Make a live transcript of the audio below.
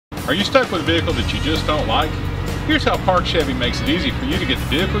Are you stuck with a vehicle that you just don't like? Here's how Park Chevy makes it easy for you to get the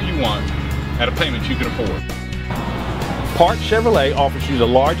vehicle you want at a payment you can afford. Park Chevrolet offers you the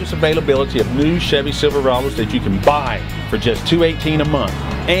largest availability of new Chevy Silverados that you can buy for just $218 a month,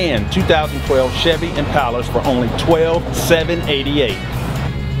 and 2012 Chevy Impalas for only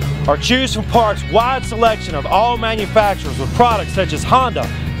 $12,788. Or choose from Park's wide selection of all manufacturers with products such as Honda,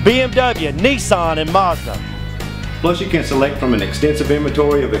 BMW, Nissan, and Mazda. Plus you can select from an extensive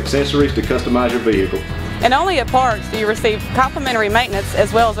inventory of accessories to customize your vehicle. And only at Parks do you receive complimentary maintenance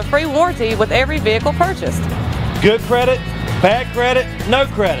as well as a free warranty with every vehicle purchased. Good credit, bad credit, no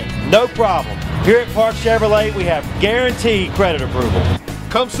problem. Here at Park Chevrolet, we have guaranteed credit approval.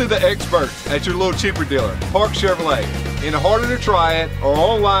 Come see the experts at your little cheaper dealer, Park Chevrolet, in the heart of the Triad or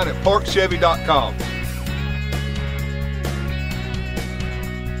online at parkchevy.com.